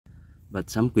But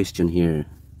some question here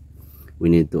we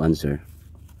need to answer.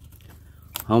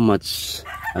 How much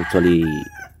actually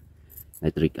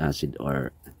nitric acid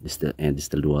or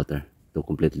distilled water to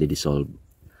completely dissolve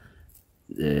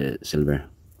the silver?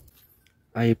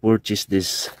 I purchased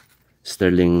this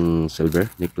sterling silver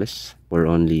necklace for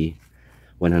only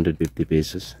 150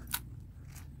 pesos,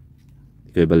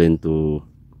 equivalent to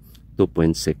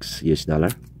 2.6 US dollar.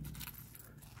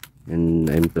 And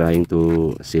I'm trying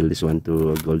to sell this one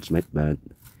to a goldsmith, but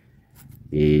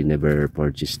he never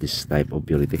purchased this type of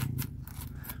purity.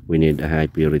 We need a high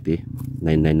purity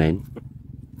 999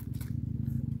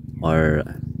 or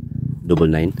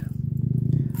 99.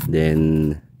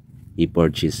 Then he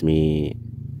purchased me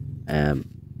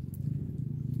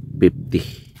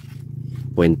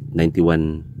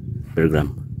 50.91 per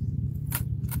gram.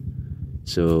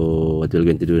 So what we're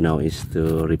going to do now is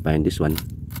to refine this one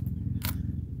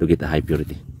to get a high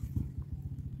purity.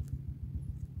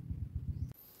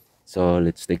 So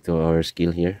let's stick to our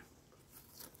scale here.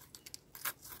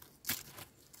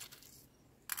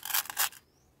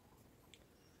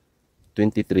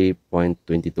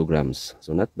 $23.22 grams.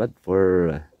 So not bad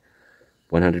for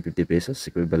 150 pesos,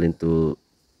 equivalent to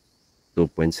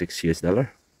 2.6 US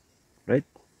dollar, right?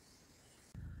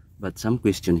 But some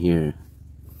question here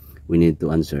we need to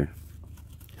answer.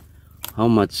 How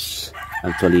much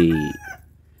actually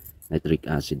nitric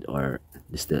acid or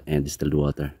distilled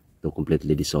water to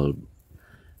completely dissolve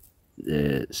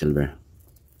the silver?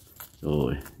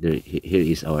 So here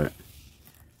is our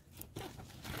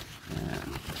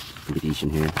computation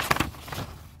here.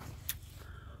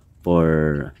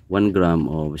 For 1 gram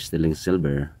of sterling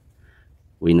silver,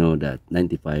 we know that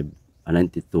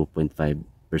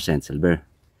 92.5% silver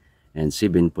and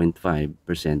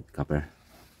 7.5% copper.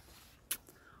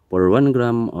 For 1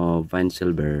 gram of fine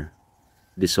silver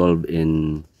dissolved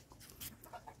in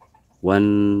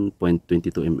 1.22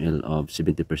 ml of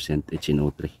 70%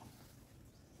 HNO3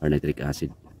 or nitric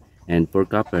acid, and for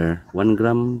copper 1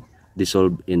 gram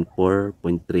dissolved in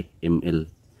 4.3 ml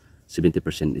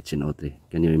 70% HNO3.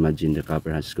 Can you imagine the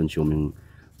copper has consuming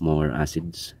more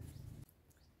acids?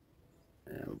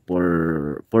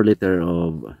 For 4 liter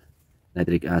of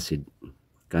nitric acid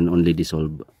can only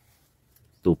dissolve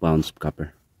 2 pounds of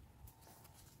copper.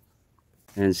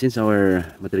 And since our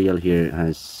material here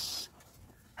has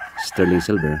sterling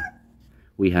silver,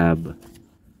 we have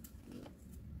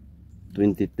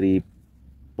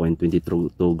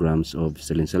 23.22 grams of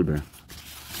sterling silver,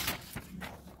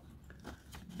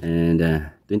 and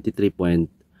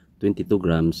 23.22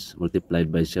 grams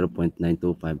multiplied by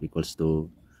 0.925 equals to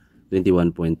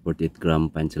 21.48 gram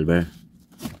fine silver.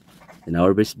 And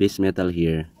our base metal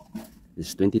here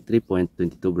is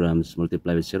 23.22 grams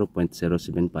multiplied by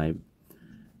 0.075.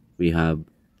 We have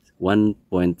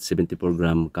 1.74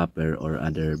 gram copper or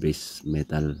other base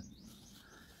metal.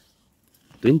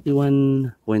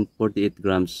 21.48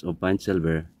 grams of fine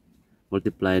silver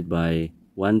multiplied by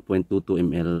 1.22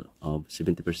 ml of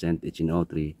 70%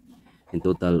 HNO3, in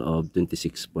total of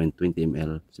 26.20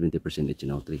 ml 70%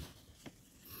 HNO3.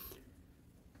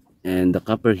 And the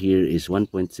copper here is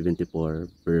 1.74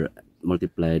 per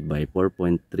multiplied by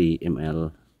 4.3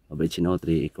 ml of HNO3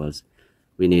 equals,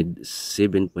 we need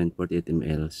 7.48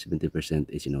 ml 70%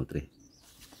 HNO3.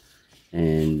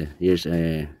 And here's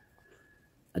a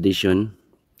addition,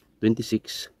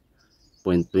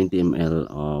 26.20 ml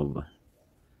of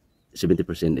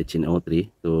 70%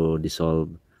 HNO3 to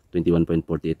dissolve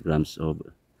 21.48 grams of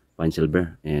fine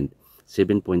silver, and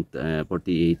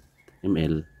 7.48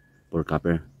 ml for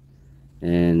copper,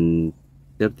 and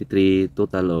 33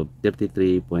 total of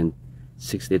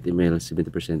 33.68 ml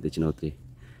 70% HNO3.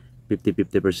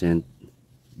 50%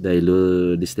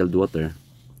 distilled water,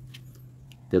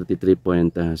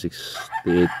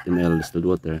 33.68 ml distilled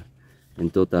water,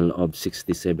 and total of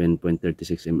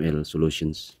 67.36 ml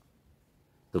solutions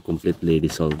to completely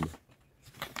dissolve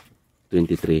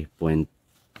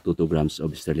 23.22 grams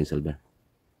of sterling silver.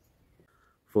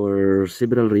 For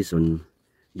several reasons,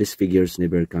 these figures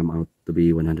never come out to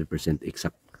be 100%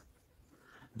 exact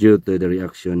due to the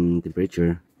reaction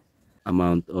temperature,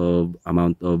 amount of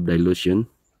dilution,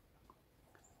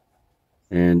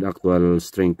 and actual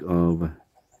strength of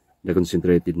the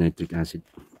concentrated nitric acid,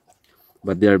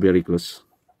 but they are very close.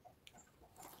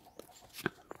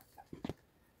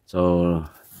 So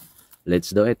let's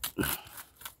do it.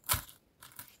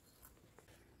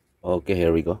 Okay,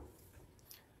 here we go.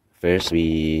 First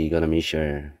we gonna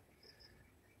measure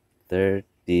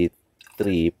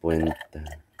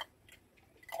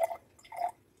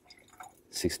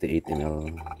 33.68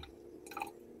 ml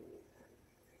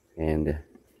and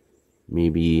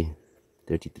maybe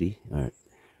 33 or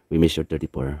We measure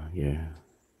 34 here.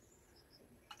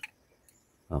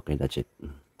 Okay, that's it.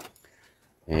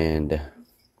 And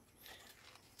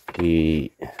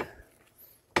we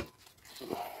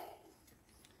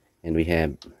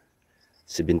have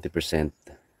 70%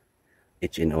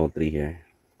 HNO3 here.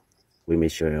 We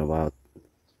measure about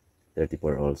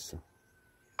 34 also.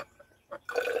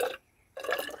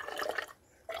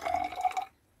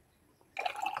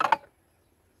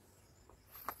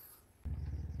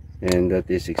 And that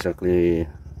is exactly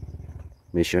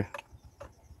measure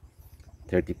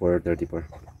 34.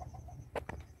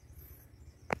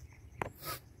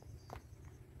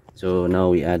 So now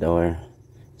we add our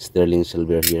sterling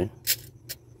silver here.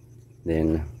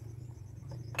 Then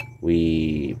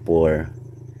we pour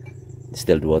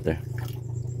distilled water.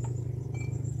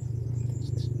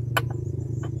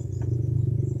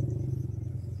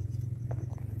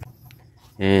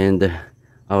 And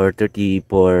our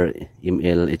 34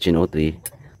 ml HNO3.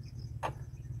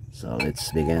 So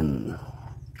let's begin.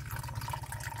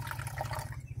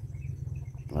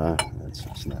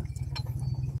 That's not.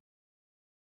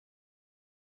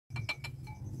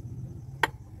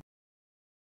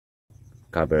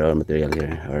 Cover our material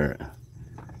here, our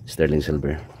sterling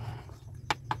silver.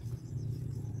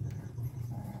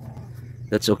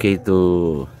 That's okay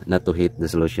to not to heat the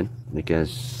solution,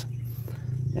 because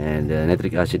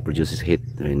nitric acid produces heat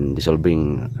when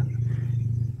dissolving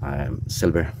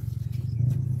silver.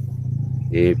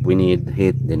 If we need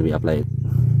heat, then we apply it.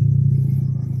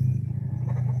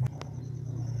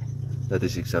 That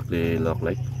is exactly look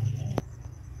like.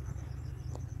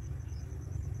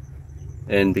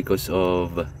 And because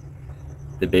of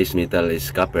the base metal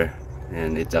is copper,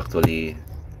 and it's actually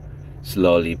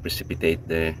slowly precipitate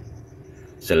the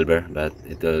silver, but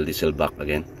it will dissolve back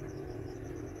again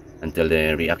until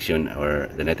the reaction or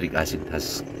the nitric acid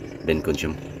has been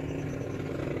consumed.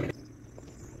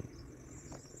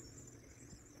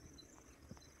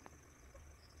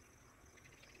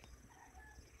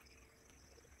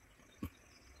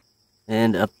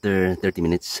 And after 30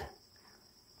 minutes,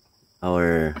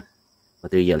 our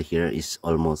material here is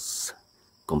almost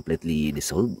completely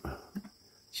dissolved.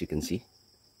 As you can see,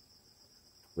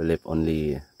 we left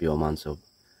only a few amounts of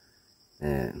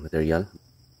material,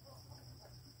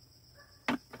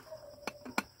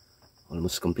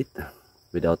 almost complete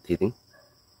without heating.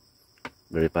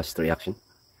 Very fast reaction.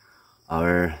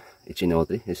 Our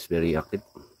HNO3 is very active,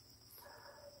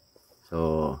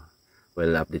 so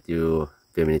we'll update you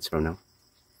a few minutes from now.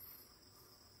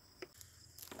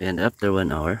 And after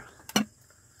 1 hour,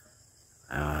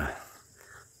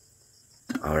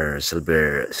 our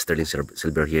sterling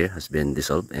silver here has been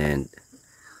dissolved, and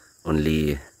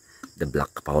only the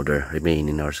black powder remain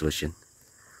in our solution.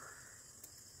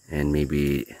 And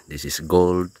maybe this is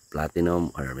gold,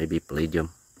 platinum, or maybe palladium.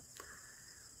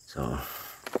 So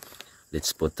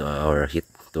let's put our heat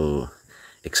to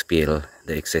expel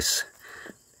the excess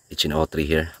HNO3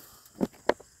 here,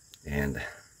 and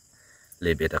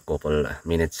leave it a couple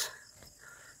minutes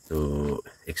to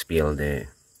expel the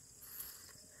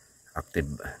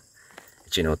active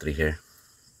HNO3 here.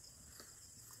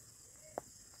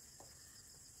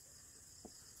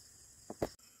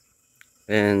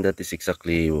 And that is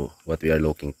exactly what we are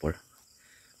looking for,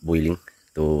 boiling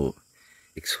to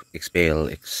expel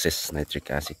excess nitric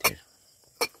acid here.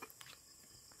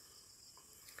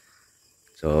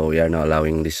 So we are now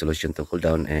allowing this solution to cool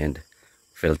down and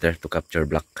filter to capture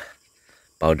black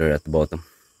powder at the bottom.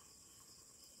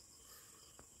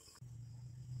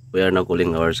 We are now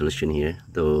cooling our solution here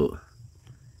to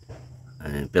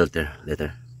filter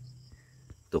later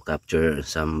to capture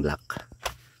some black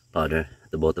powder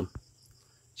at the bottom,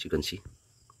 as you can see.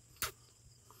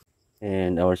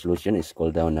 And our solution is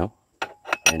cooled down now,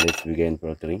 and let's begin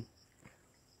filtering.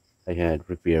 I had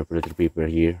prepared filter paper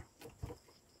here,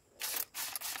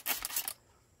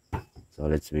 so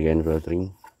let's begin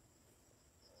filtering.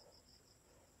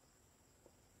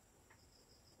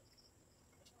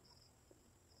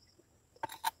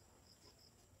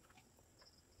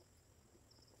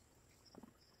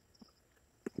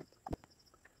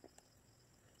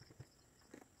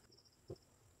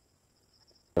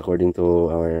 According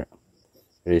to our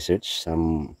research,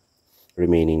 some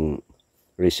remaining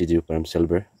residue from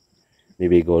silver,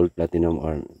 maybe gold, platinum,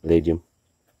 or palladium.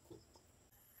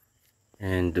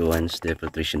 And once the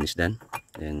filtration is done,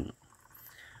 then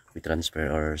we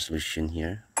transfer our solution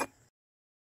here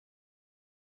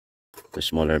to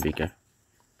smaller beaker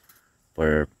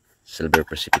for silver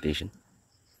precipitation.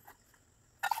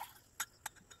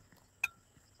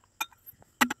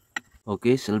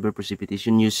 Okay, silver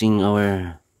precipitation using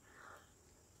our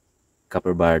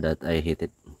copper bar that I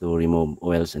heated to remove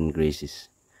oils and greases.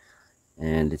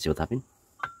 And let's see what happened.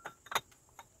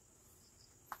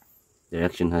 The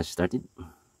reaction has started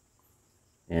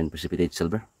and precipitate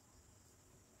silver.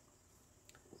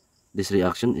 This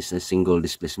reaction is a single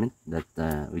displacement that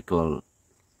we call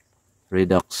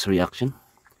redox reaction,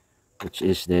 which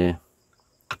is the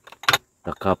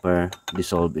copper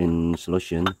dissolved in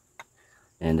solution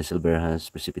and the silver has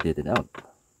precipitated out.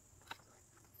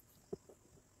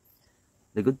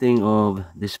 The good thing of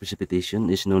this precipitation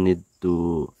is no need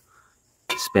to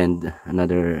spend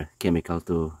another chemical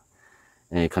to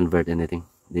convert anything.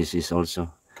 This is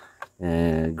also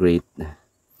a great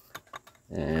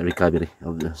recovery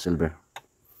of the silver,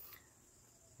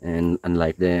 and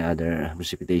unlike the other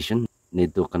precipitation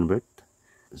need to convert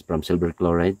from silver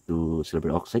chloride to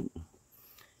silver oxide,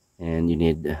 and you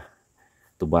need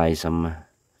to buy some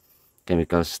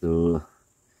chemicals to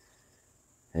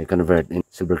convert in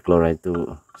silver chloride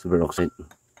to silver oxide.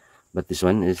 But this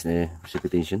one is the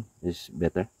precipitation is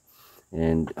better,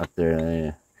 and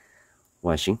after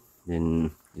washing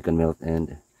then you can melt and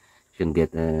you can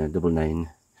get a 99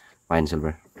 fine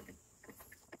silver.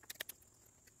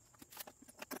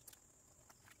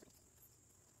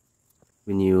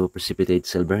 When you precipitate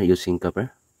silver using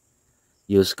copper,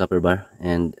 use copper bar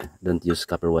and don't use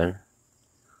copper wire,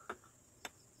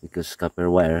 because copper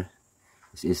wire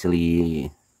is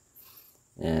easily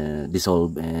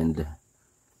dissolved, and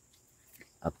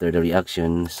after the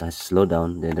reaction has slowed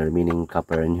down, then the remaining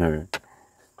copper in your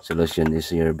solution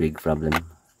is your big problem.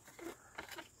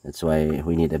 That's why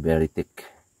we need a very thick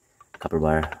copper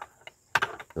bar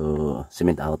to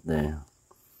cement out the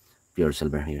pure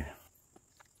silver here.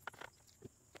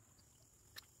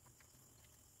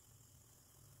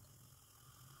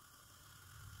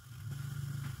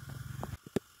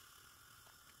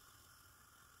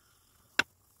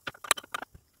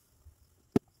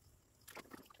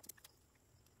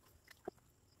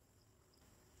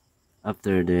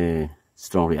 After the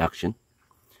strong reaction,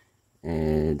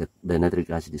 the nitric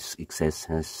acid excess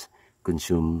has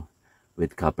consumed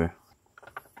with copper,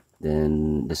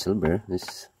 then the silver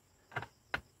is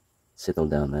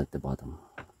settled down at the bottom.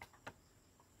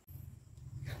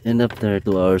 And after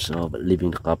 2 hours of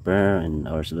leaving the copper in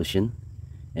our solution,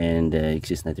 and the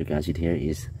excess nitric acid here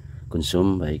is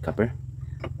consumed by copper,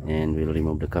 and we'll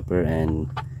remove the copper and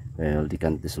we'll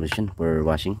decant the solution for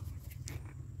washing.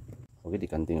 Okay,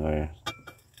 decanting our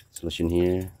solution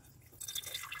here.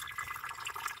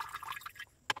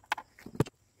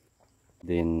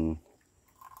 Then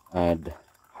add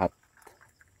hot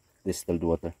distilled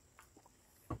water,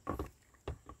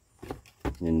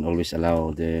 and always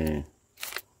allow the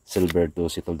silver to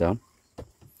settle down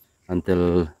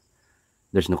until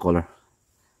there's no color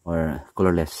or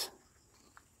colorless.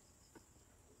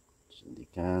 So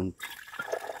decant.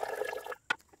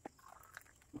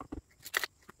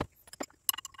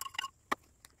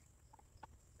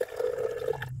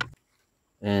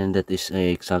 And that is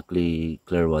exactly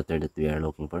clear water that we are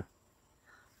looking for.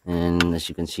 And as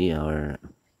you can see, our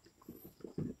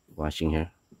washing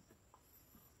here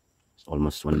is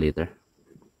almost 1 liter.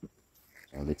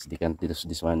 So let's decant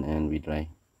this one and we dry.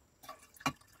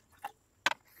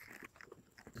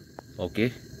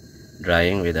 Okay,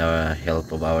 drying with our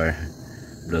help of our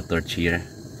blowtorch here,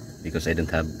 because I don't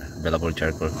have available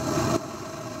charcoal.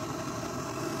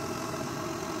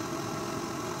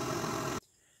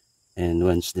 And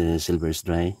once the silver is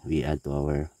dry, we add to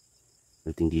our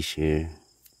melting dish here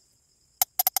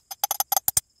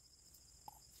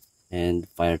and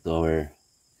fire to our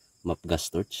mop gas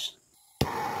torch.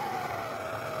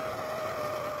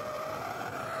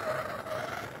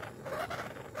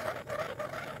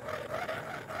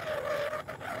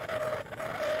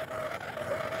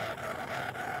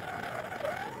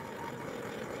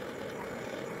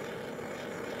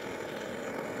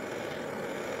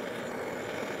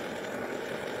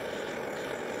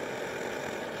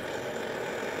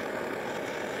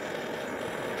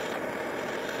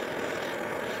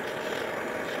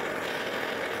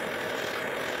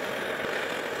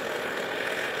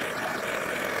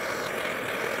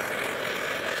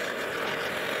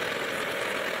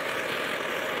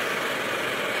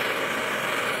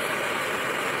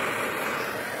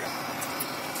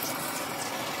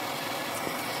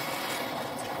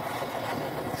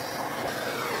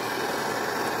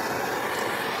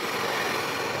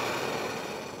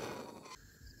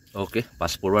 Okay,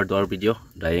 fast forward to our video,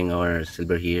 drying our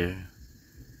silver here.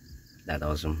 That's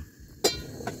awesome.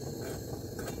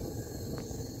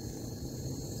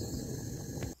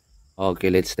 Okay,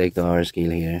 let's take to our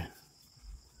scale here.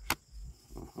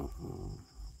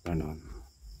 Turn on.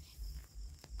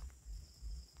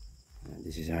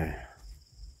 This is our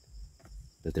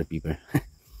butter paper.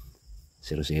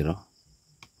 0.00.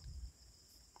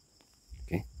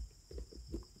 Okay,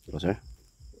 closer.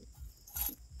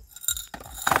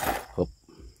 Hop.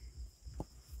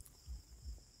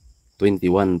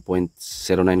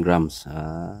 21.09 grams.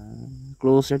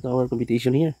 Closer to our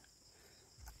competition here.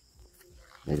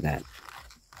 Like that.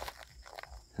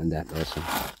 And that also.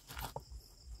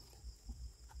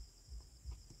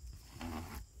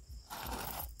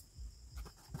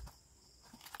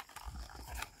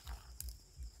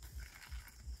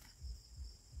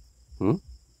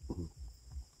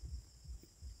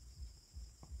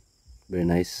 Very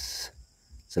nice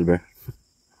silver.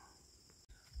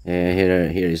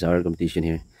 Here is our competition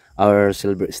here. Our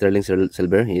sterling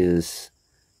silver is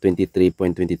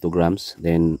 23.22 grams.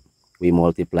 Then we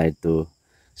multiplied to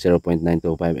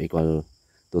 0.925 equal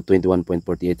to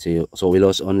 21.48. So we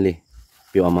lost only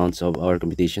few amounts of our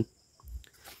competition.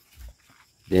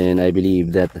 Then I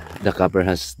believe that the copper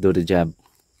has do the job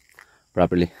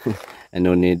properly and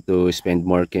no need to spend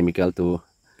more chemical to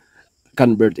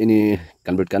convert.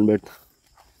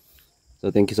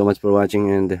 So thank you so much for watching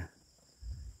and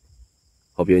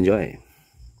hope you enjoy.